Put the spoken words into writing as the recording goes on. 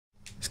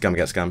Scam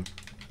get scam.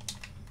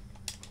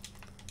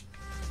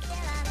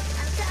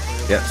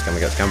 Yeah, scam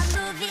get scam.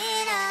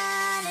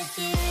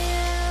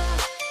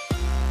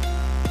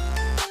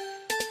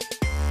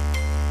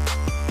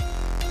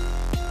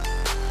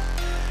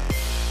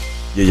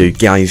 Yo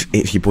guys,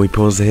 it's your boy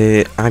iPawzR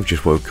here. I've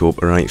just woke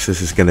up, alright, so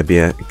this is going to be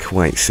a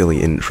quite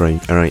silly intro,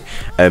 alright.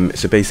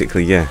 So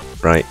basically, yeah,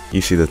 right,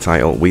 you see the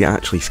title, we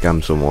actually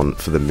scammed someone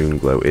for the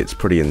Moonglow. It's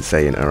pretty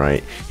insane,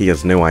 alright. He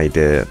has no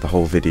idea, the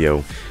whole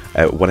video,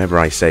 whatever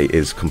I say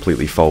is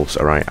completely false,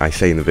 alright. I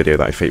say in the video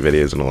that I fake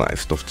videos and all that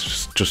stuff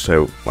just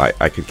so like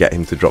I could get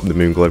him to drop the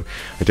Moonglow.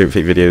 I don't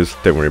fake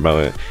videos, don't worry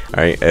about it,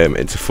 alright.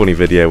 It's a funny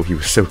video, he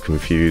was so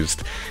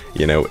confused,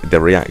 you know, the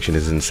reaction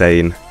is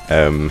insane.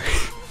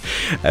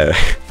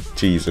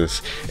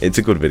 Jesus, it's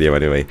a good video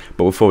anyway.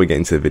 But before we get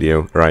into the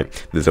video,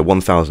 right, there's a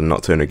 1,000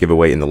 Nocturno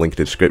giveaway in the link in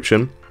the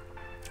description,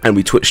 and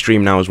we Twitch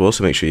stream now as well,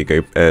 so make sure you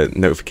go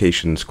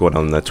notification squad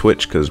on the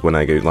Twitch, because when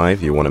I go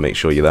live you want to make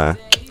sure you're there.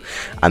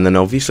 And then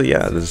obviously,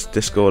 yeah, there's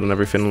Discord and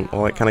everything,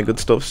 all that kind of good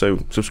stuff, so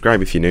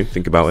subscribe if you're new,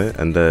 think about it,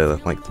 and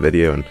like the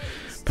video and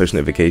post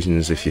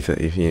notifications if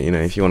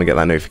you want to get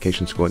that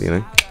notification squad, you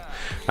know.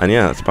 And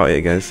yeah, that's about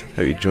it guys.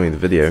 Hope you enjoyed the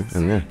video,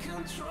 and yeah,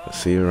 let's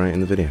see you right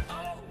in the video.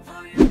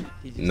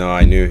 No,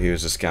 I knew he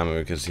was a scammer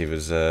because he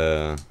was,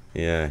 yeah,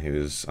 I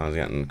was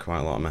getting quite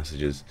a lot of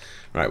messages.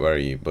 Right, where are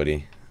you,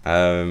 buddy?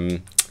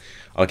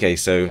 Okay,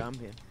 so, yeah,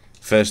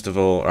 first of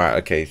all, right,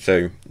 okay,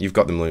 so, you've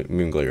got the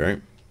Moonglow,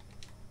 right?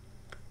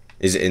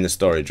 Is it in the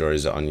storage or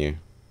is it on you?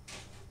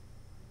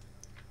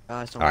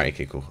 Alright,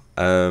 okay, cool.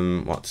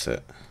 What's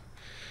it?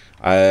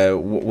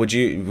 Would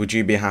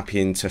you be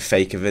happy to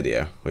fake a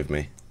video with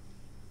me?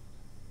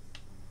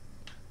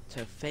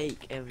 To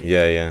fake a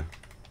video? Yeah, yeah.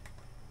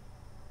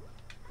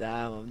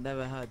 Damn, I've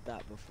never heard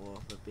that before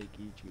of a big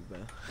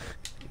YouTuber.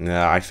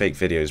 No, I fake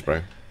videos,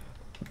 bro.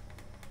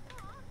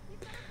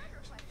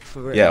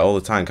 For real? Yeah, all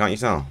the time, can't you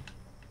tell?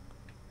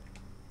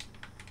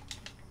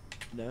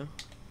 No?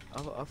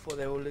 I thought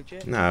they were all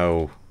legit.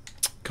 No.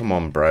 Come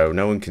on, bro.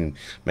 No one can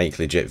make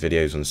legit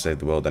videos on Save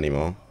the World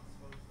anymore.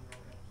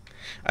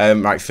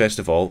 Right, first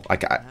of all,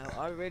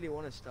 I really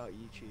want to start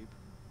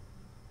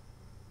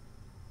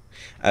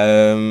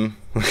YouTube.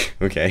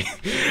 Okay.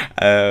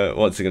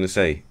 What's it gonna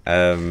say?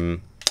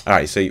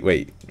 Alright, so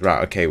wait,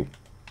 right, okay.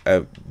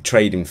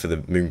 Trading for the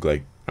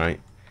Moonglow, right?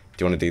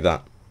 Do you want to do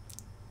that?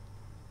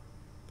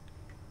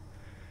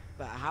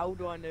 But how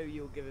do I know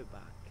you'll give it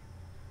back?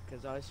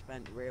 Because I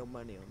spent real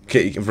money on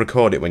it. You can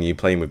record it when you're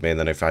playing with me, and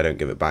then if I don't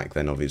give it back,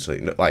 then obviously,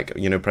 like,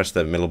 you know, press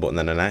the middle button,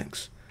 then an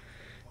X.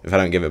 If I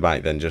don't give it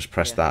back, then just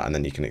press that, and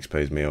then you can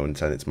expose me or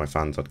send it to my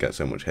fans. I'd get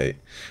so much hate.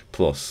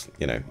 Plus,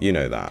 you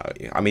know that.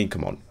 I mean,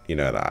 come on, you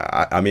know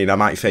that. I mean, I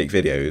might fake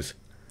videos,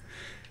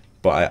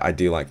 but I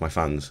do like my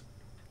fans.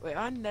 Wait,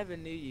 I never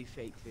knew you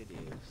fake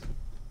videos.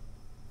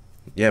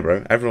 Yeah,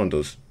 bro. Everyone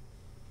does.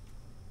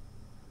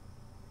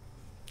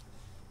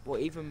 What,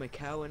 even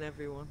Mikkel and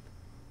everyone?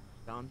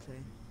 Dante?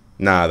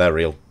 Nah, they're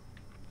real.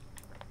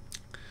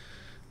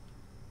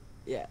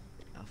 Yeah,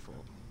 I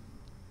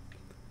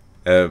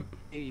thought.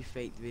 You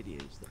fake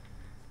videos though.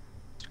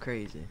 It's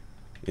crazy.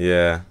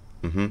 Yeah.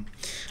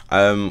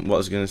 What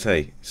was I gonna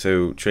say?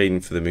 So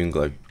trading for the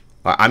Moonglow.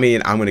 I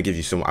mean, I'm gonna give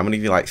you some. I'm gonna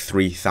give you like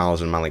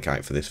 3,000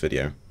 malachite for this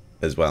video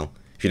as well.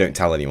 If you don't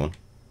tell anyone.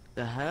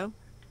 The hell?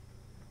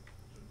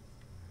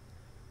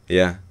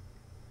 Yeah.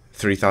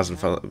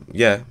 3,000.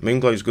 Yeah,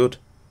 Moonglow's good.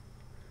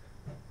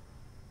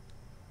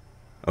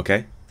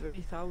 Okay.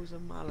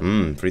 3,000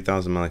 malachite.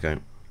 3,000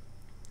 malachite.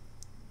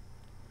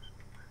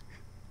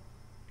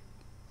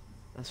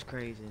 That's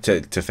crazy.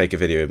 To fake a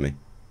video with me.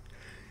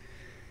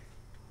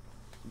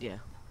 Yeah.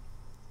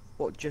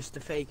 What, just to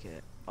fake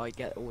it? I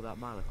get all that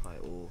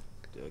malachite, or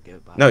do I give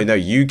it back? No,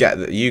 you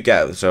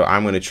get. So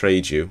I'm gonna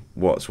trade you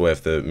what's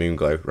worth the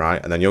Moonglow,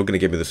 right? And then you're gonna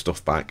give me the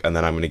stuff back, and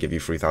then I'm gonna give you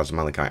 3,000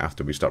 malachite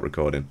after we stop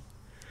recording.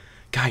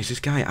 Guys,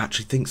 this guy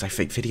actually thinks I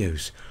fake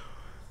videos.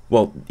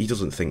 Well, he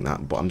doesn't think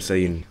that, but I'm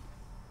saying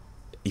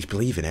he's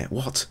believing it.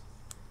 What?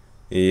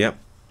 Yep.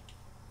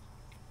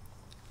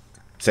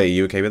 So, are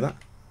you okay with that?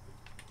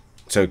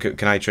 So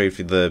can I trade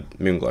for the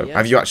Moonglow? Yeah.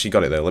 Have you actually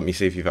got it though? Let me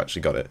see if you've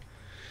actually got it.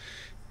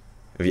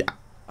 Have you?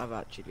 I've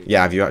actually.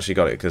 Yeah, have you actually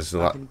got it? Because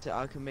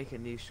I can make a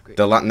new script.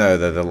 The last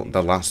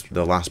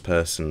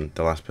person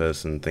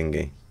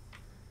thingy.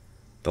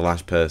 The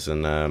last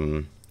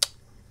person.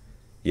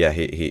 Yeah,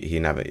 he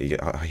never.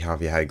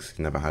 Harvey Heggs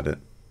never had it.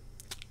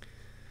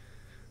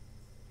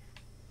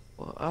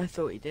 Well, I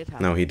thought he did have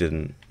it. No, he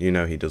didn't. You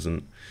know he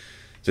doesn't.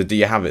 So do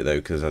you have it though?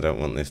 Because I don't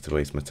want this to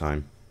waste my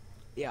time.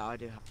 Yeah, I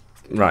do have it.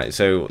 Right,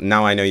 so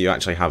now I know you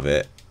actually have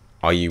it.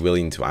 Are you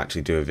willing to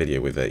actually do a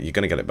video with it? You're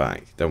going to get it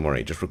back. Don't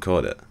worry, just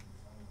record it.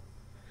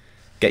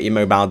 Get your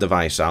mobile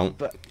device out.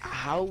 But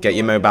how Get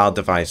your mobile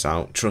device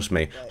out. Trust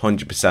me,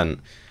 100%.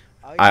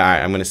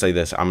 I'm going to say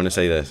this. I'm going to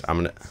say this.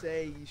 I'm going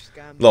to...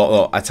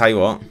 Look, I tell you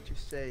what.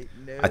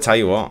 I tell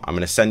you what. I'm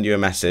going to send you a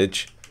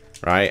message,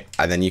 right?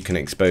 And then you can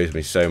expose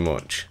me so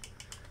much.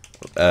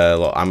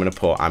 Look, I'm going to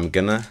put... I'm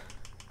going to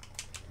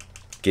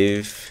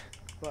give...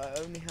 But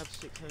I only have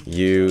 600.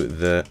 You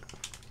the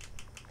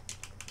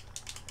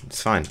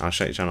It's fine. I'll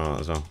show your channel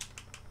out as well.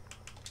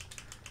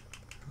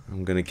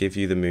 I'm gonna give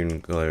you the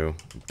Moonglow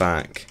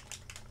back.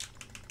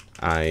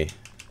 I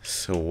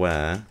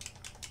swear.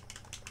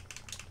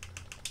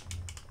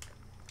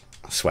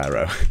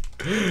 Swear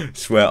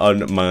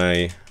on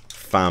my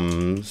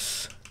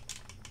fam's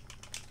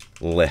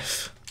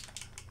life.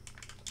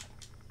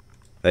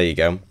 There you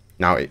go.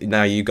 Now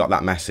you got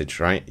that message,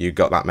 right? You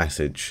got that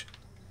message.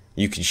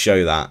 You can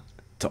show that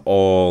to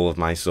all of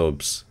my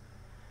subs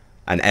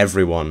and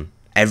everyone,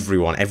 every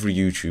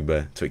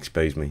YouTuber to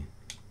expose me.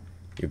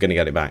 You're gonna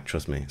get it back,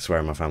 trust me. I swear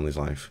on my family's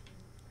life.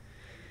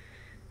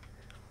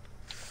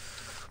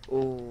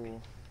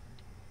 Oh.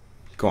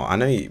 Come on, I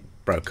know you,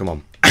 bro. Come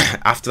on.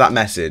 After that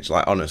message,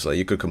 like honestly,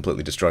 you could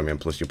completely destroy me,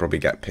 and plus you probably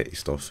get pity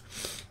stuff.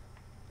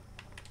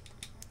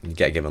 You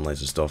get given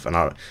loads of stuff, and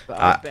I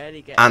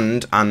barely get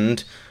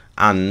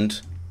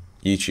and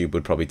YouTube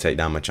would probably take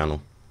down my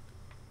channel.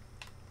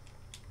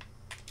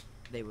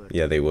 They would.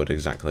 Yeah, they would,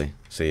 exactly.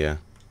 So yeah,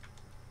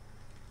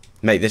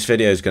 mate, this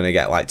video is gonna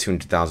get like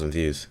 200,000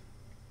 views.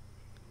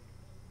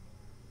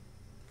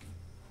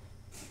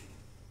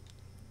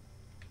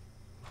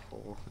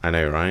 Oh. I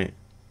know, right?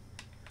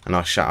 And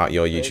I'll shout out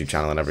your YouTube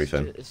channel and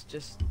everything. It's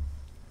just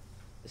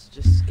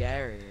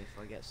scary if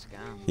I get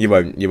scammed. You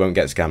won't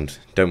get scammed.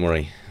 Don't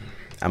worry.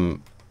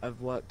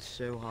 I've worked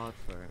so hard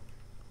for it.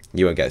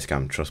 You won't get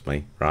scammed, trust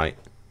me, right?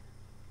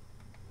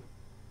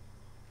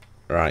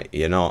 Right,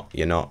 you're not.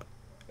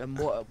 And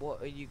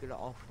what are you gonna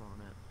offer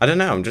on it? I don't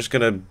know. I'm just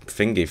gonna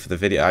thingy for the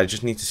video. I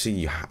just need to see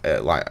you.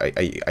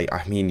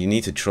 I mean, you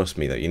need to trust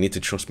me though. You need to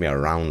trust me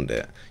around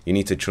it. You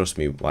need to trust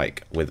me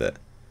like with it.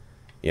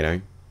 You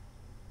know.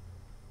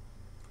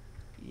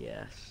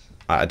 Yes.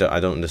 I don't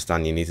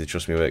understand. You need to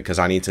trust me with it because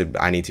I need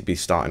to be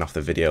starting off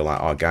the video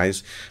like, oh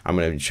guys, I'm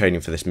gonna be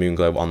training for this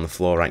Moonglow on the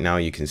floor right now.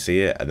 You can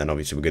see it, and then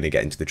obviously we're gonna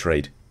get into the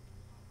trade.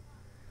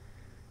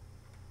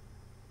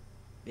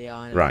 Yeah,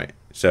 I know. Right.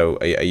 So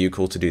are you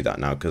cool to do that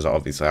now? Because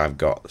obviously I've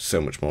got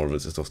so much more of other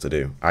stuff to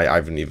do. I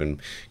haven't even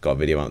got a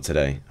video out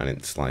today, and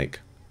it's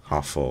like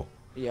 4:30.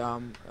 Yeah,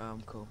 I'm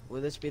cool.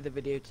 Will this be the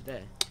video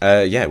today?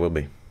 Yeah, it will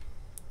be.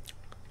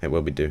 It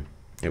will be.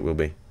 It will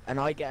be. And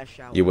I get a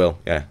shout. You will.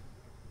 Yeah.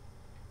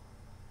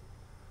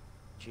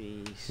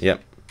 Jeez.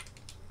 Yep.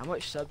 How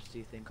much subs do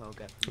you think I'll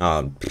get?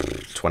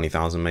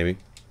 20,000 maybe.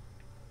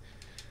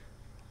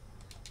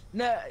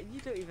 No, you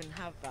don't even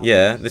have that.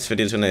 Yeah, this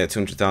video's gonna get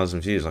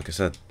 200,000 views. Like I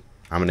said,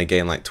 I'm gonna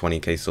gain like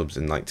 20k subs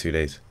in like 2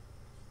 days.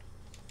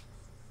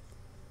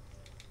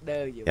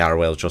 No, you. Yeah, I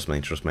will. Trust me.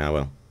 Trust me. I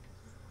will.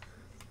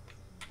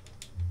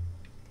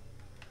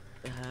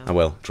 I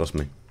will. Trust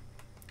me.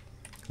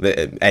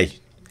 Hey,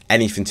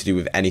 anything to do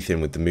with anything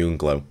with the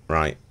Moonglow,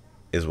 right,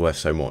 is worth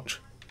so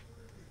much.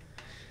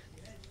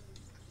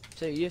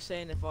 So you're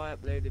saying if I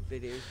uploaded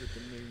videos with the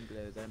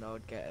Moonglow, then I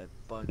would get a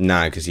bunch?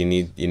 No, because you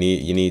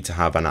need to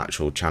have an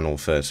actual channel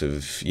first.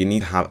 You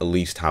need to at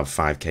least have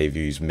 5k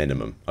views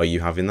minimum. Are you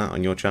having that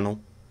on your channel?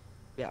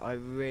 Yeah, I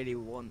really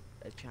want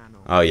a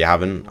channel. Oh, you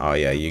haven't? Oh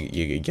yeah,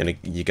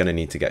 you're gonna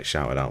need to get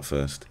shouted out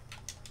first.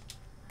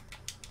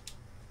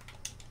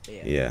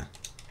 Yeah. Yeah.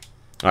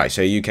 All right,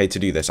 so are you okay to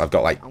do this? I've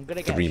got like I'm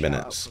gonna 3 get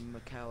minutes. From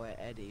Mikel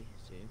Eddie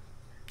soon.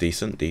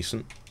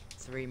 Decent.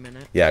 3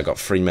 minutes. Yeah, I got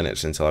 3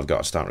 minutes until I've got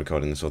to start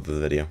recording this other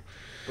video.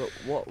 But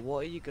what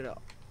are you gonna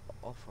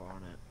offer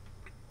on it?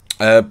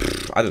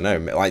 I don't know.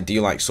 Like, do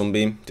you like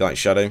Sunbeam? Do you like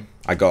Shadow?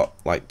 I got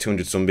like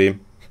 200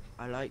 Sunbeam.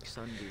 I like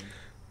Sunbeam.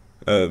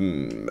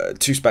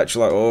 2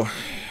 Spectralite ore,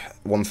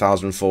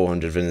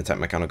 1,400 Vinatech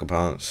mechanical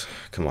parts.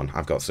 Come on,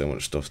 I've got so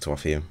much stuff to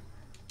offer you.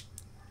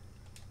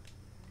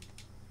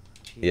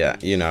 Jeez. Yeah,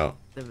 you know.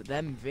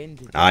 Them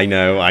vintage. I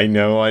know.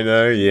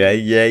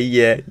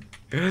 Yeah.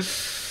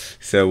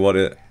 So what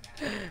it?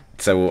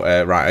 So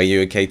right, are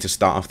you okay to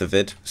start off the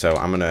vid? So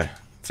I'm gonna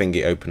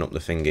thingy open up the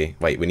thingy.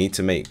 Wait, we need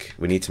to make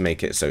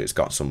it so it's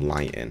got some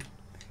lighting,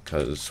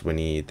 because we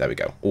need. There we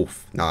go.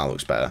 Oof, now that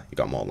looks better. You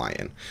got more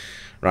lighting.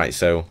 Right.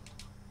 So.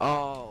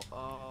 Oh.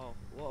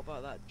 What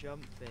about that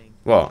jump thing?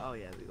 What? Oh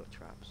yeah, we got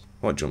traps.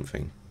 What jump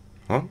thing?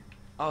 What?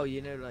 Oh,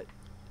 you know, like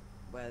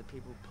where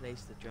people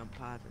place the jump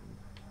pad and.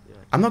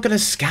 I'm not gonna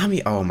scam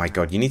you. Oh my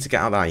god, you need to get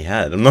out of your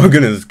head. I'm not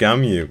gonna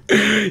scam you.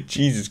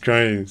 Jesus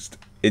Christ.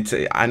 It's.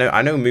 I know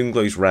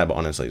Moonglow's rare, but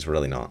honestly, it's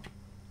really not.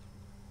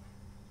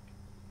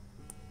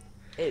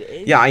 It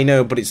is. Yeah, I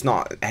know, but it's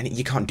not.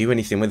 You can't do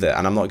anything with it,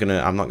 and I'm not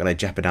gonna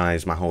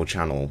jeopardize my whole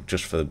channel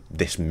just for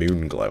this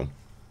Moonglow.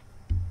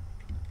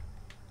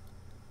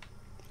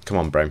 Come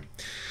on, bro.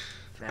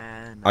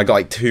 I got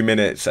like 2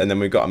 minutes, and then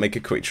we've got to make a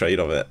quick trade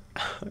of it.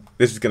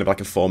 This is gonna be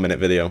like a 4-minute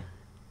video.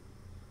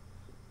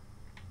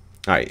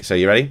 Alright, so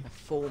you ready?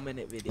 A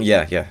 4-minute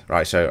video. Yeah.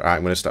 Right, so alright,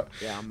 I'm gonna stop.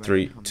 Yeah, I'm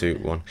 3, ready. 2,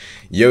 1.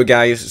 Yo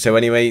guys, so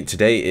anyway,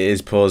 today it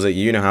is MOONGLOW.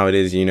 You know how it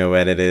is, you know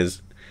where it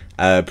is.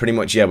 Pretty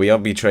much, yeah, we'll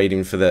be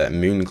trading for the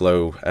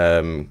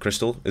Moonglow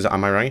crystal.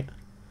 Am I right?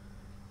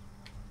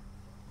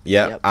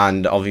 Yeah, yep.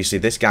 And obviously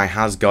this guy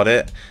has got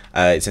it.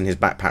 It's in his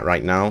backpack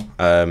right now.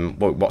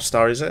 What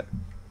star is it?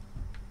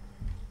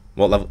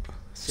 What level?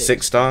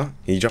 6 star.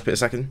 Can you drop it a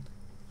second?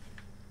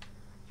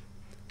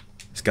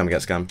 Scam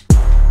get scam.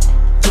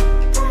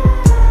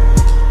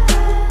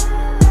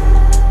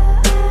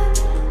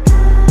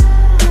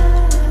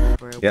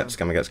 Bro, Yep,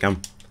 scammer get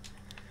scam.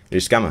 You're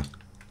a scammer.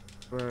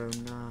 Bro,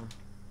 nah.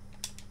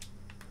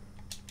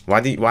 Why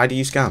do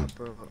you scam?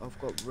 Bro, I've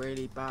got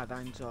really bad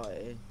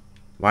anxiety.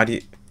 Why do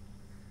you?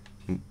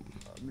 I'm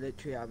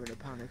literally having a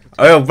panic attack.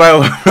 Oh,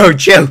 bro,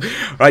 chill.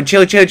 Right,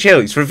 chill.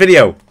 It's for a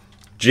video.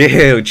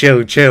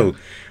 Chill.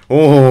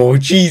 Oh,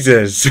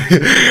 Jesus.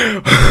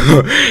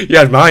 You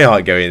had my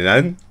heart going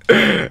then.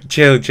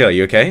 Chill.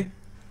 You okay?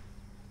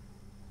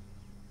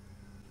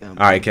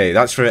 Alright, okay,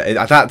 that's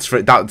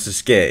a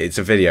skit. It's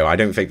a video. I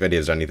don't fake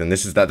videos or anything.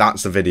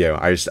 That's the video.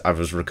 I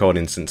was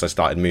recording since I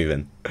started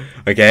moving.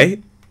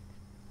 Okay?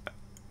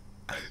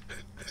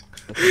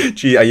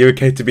 Gee, are you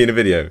okay to be in a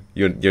video?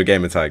 Your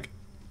gamer tag.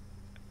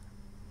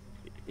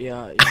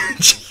 Yeah.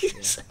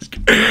 Jesus.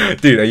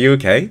 Dude, are you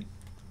okay?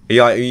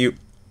 Are you?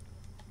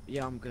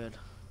 Yeah, I'm good.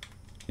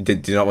 Do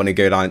you not want to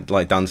go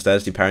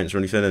downstairs to your parents or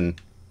anything?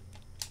 And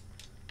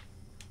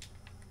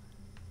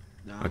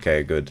Nah.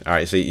 okay, good. All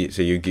right, so you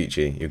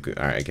Gucci. You good?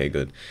 All right, okay,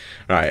 good.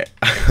 All right,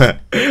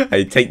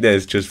 hey, take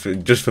this just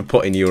for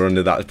putting you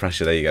under that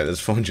pressure. There you go. There's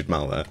 400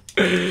 mil there.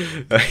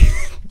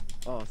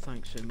 Oh,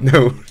 thanks so much.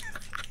 No,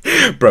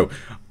 bro.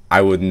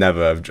 I would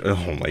never have.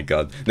 Oh my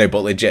god. No, but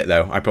legit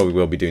though, I probably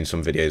will be doing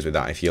some videos with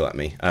that if you let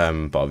me.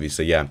 But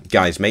obviously, yeah,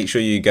 guys, make sure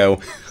you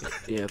go.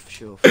 Yeah, for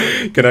sure.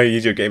 Can I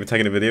use your gamer tag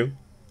in a video?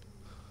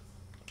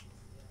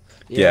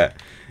 Yeah.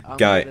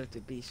 Guy, to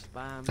be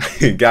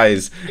spam.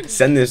 guys,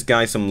 send this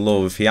guy some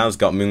love. He has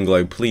got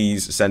Moonglow.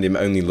 Please send him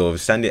only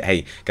love.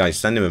 Hey guys,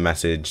 send him a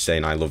message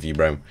saying I love you,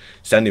 bro.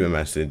 Send him a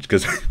message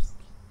because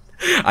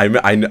I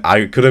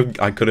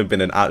could have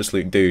been an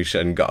absolute douche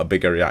and got a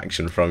bigger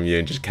reaction from you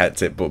and just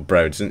kept it. But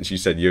bro, since you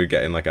said you were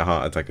getting like a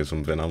heart attack or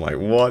something, I'm like,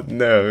 what?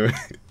 No.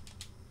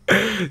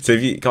 So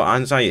if you got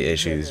anxiety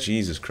issues,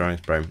 Jesus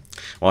Christ, bro.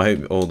 Well, I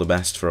hope all the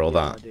best for all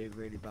that. I do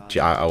really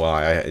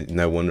bad.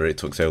 No wonder it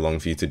took so long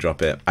for you to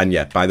drop it. And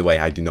yeah, by the way,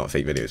 I do not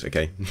fake videos,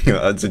 okay?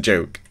 That's a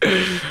joke.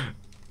 And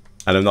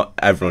I'm not.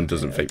 Everyone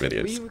doesn't fake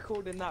videos. Were you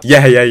recording that?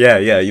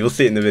 Yeah. You'll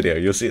see it in the video.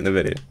 You'll see it in the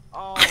video.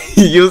 Oh,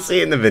 You'll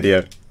see it in the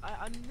video.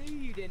 I knew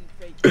you didn't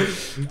fake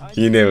videos.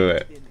 You knew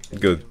it.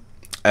 Good.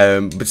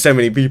 But so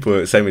many people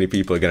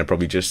are gonna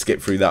probably just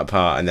skip through that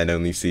part and then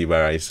only see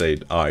where I say,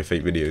 "Oh, I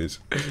fake videos."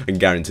 And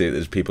guarantee that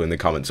there's people in the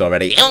comments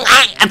already. Oh,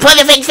 I put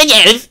the fake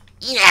videos.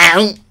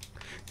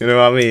 You know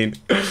what I mean?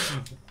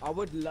 I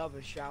would love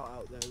a shout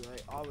out though.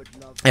 Like, I would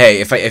love. Hey,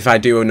 if I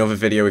do another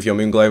video with your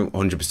Moonglow,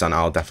 100%,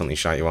 I'll definitely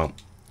shout you out.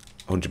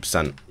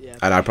 100%. Yeah,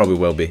 And I probably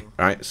will be.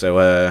 Alright,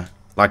 so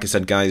like I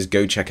said, guys,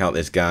 go check out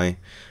this guy.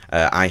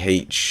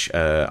 IHRLY.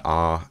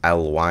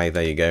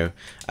 There you go.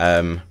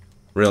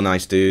 Real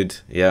nice dude.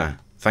 Yeah.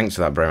 Thanks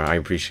for that, bro. I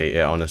appreciate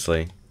it,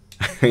 honestly.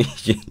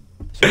 Thank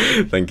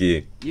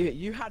you.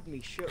 You had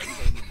me shook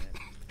for a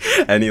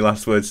minute. Any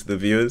last words to the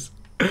viewers?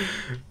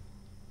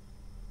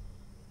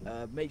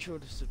 Make sure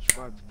to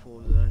subscribe to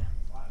PawzR.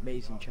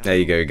 Amazing channel. There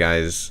you go,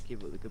 guys.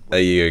 Keep up the good work.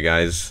 There you go,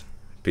 guys.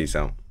 Peace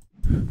out.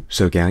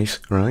 So, guys,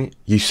 right?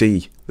 You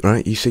see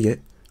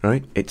it,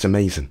 right? It's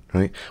amazing,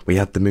 right? We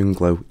had the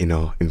Moonglow in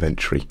our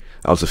inventory.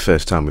 That was the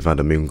first time we've had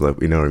a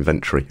Moonglow in our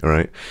inventory,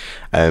 alright?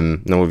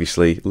 Now,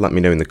 obviously, let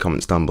me know in the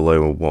comments down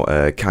below what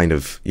kind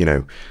of,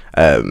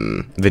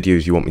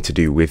 videos you want me to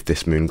do with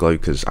this Moonglow,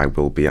 because I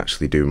will be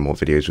actually doing more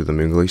videos with the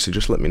Moonglow, so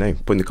just let me know.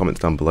 Put in the comments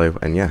down below,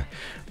 and yeah,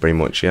 pretty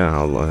much, yeah,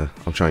 I'll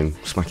try and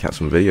smack out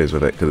some videos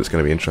with it, because it's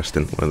going to be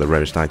interesting, one of the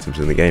rarest items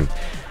in the game.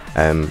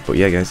 But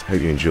yeah, guys,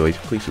 hope you enjoyed.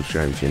 Please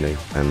subscribe if you're new,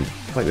 and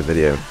like the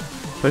video.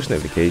 Post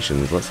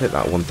notifications. Let's hit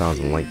that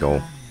 1,000 like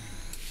goal.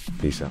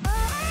 Peace out.